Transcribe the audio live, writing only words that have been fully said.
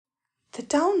The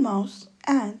Town Mouse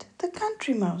and the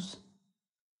Country Mouse.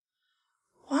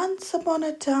 Once upon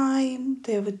a time,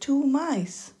 there were two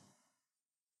mice,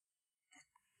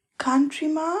 Country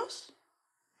Mouse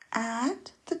and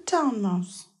the Town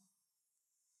Mouse.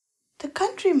 The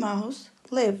Country Mouse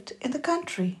lived in the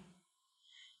country,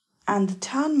 and the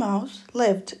Town Mouse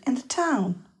lived in the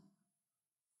town.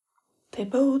 They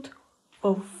both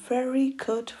were very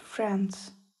good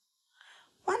friends.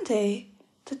 One day,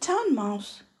 the Town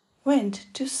Mouse went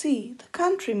to see the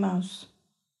Country Mouse.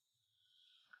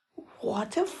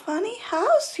 "What a funny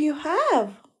house you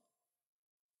have!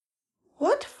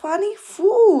 What funny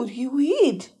food you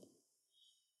eat!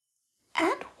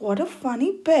 And what a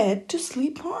funny bed to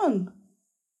sleep on!"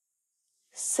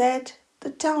 said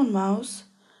the Town Mouse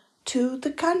to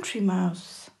the Country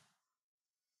Mouse.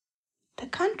 The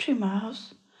Country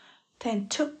Mouse then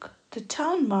took the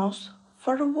Town Mouse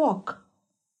for a walk.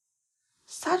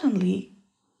 Suddenly,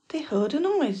 they heard a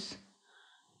noise.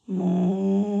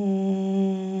 Moo.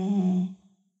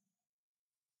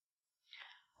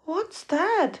 "What's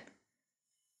that?"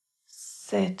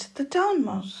 said the Town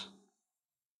Mouse.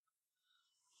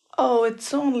 "Oh,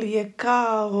 it's only a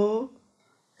cow,"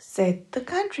 said the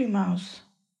Country Mouse.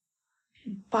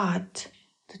 But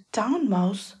the Town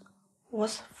Mouse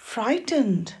was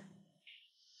frightened.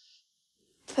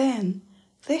 Then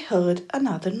they heard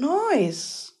another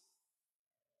noise.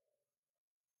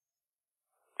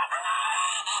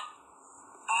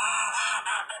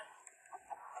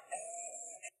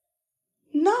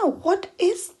 "Now what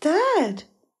is that?"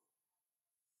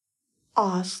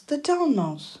 asked the Town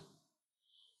Mouse.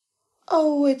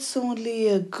 "Oh, it's only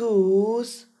a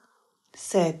goose,"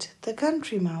 said the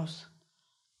Country Mouse.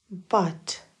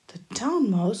 But the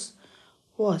Town Mouse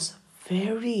was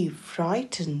very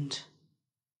frightened.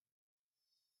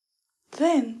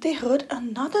 Then they heard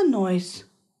another noise.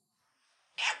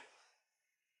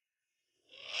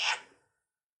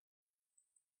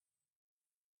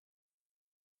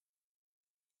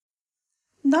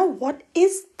 "Now what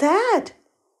is that?"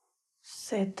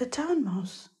 said the Town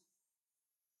Mouse.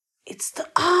 "It's the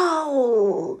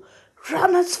owl!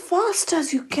 Run as fast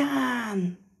as you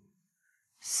can!"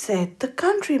 said the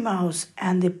Country Mouse,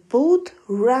 and they both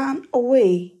ran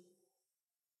away.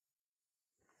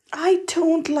 "I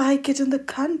don't like it in the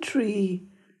country.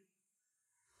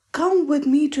 Come with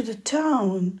me to the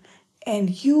town,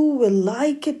 and you will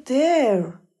like it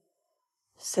there,"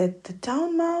 said the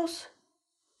Town Mouse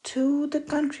to the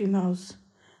Country Mouse,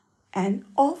 and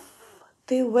off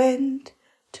they went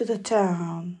to the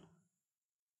town.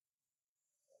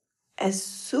 As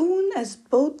soon as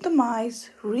both the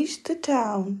mice reached the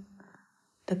town,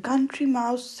 the Country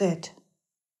Mouse said,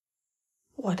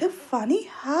 "What a funny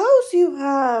house you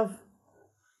have!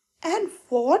 And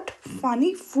what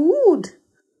funny food!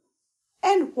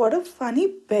 And what a funny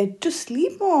bed to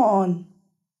sleep on!"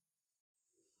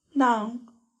 Now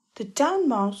the Town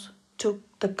Mouse took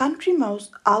the Country Mouse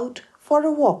out for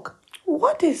a walk.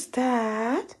 "What is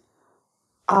that?"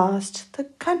 asked the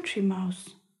Country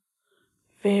Mouse,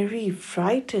 very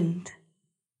frightened.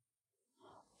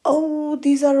 "Oh,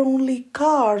 these are only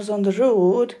cars on the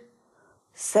road,"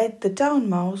 said the Town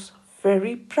Mouse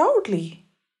very proudly.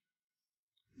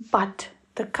 But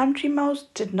the Country Mouse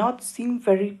did not seem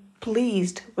very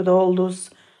pleased with all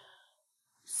those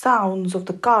sounds of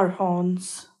the car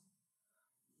horns.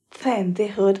 Then they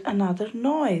heard another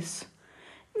noise.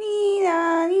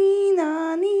 "Nina,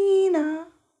 Nina, Nina."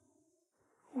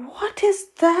 "What is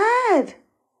that?"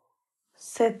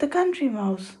 said the Country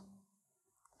Mouse.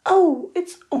 "Oh,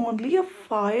 it's only a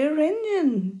fire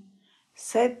engine,"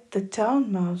 said the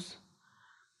Town Mouse.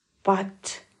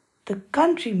 But the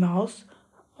Country Mouse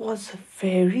was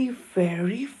very,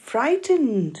 very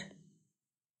frightened.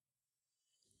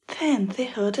 Then they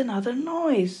heard another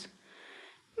noise.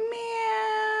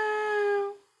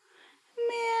 "Meow,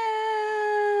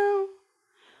 meow."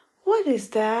 "What is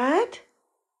that?"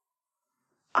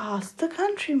 asked the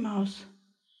Country Mouse.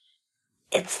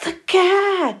 "It's the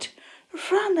cat!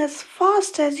 Run as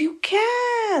fast as you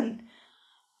can!"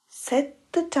 said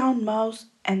the Town Mouse,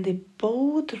 and they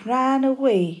both ran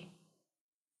away.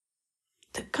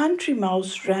 The Country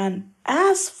Mouse ran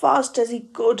as fast as he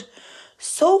could,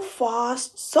 so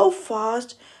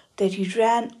fast that he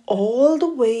ran all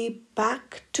the way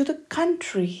back to the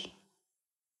country.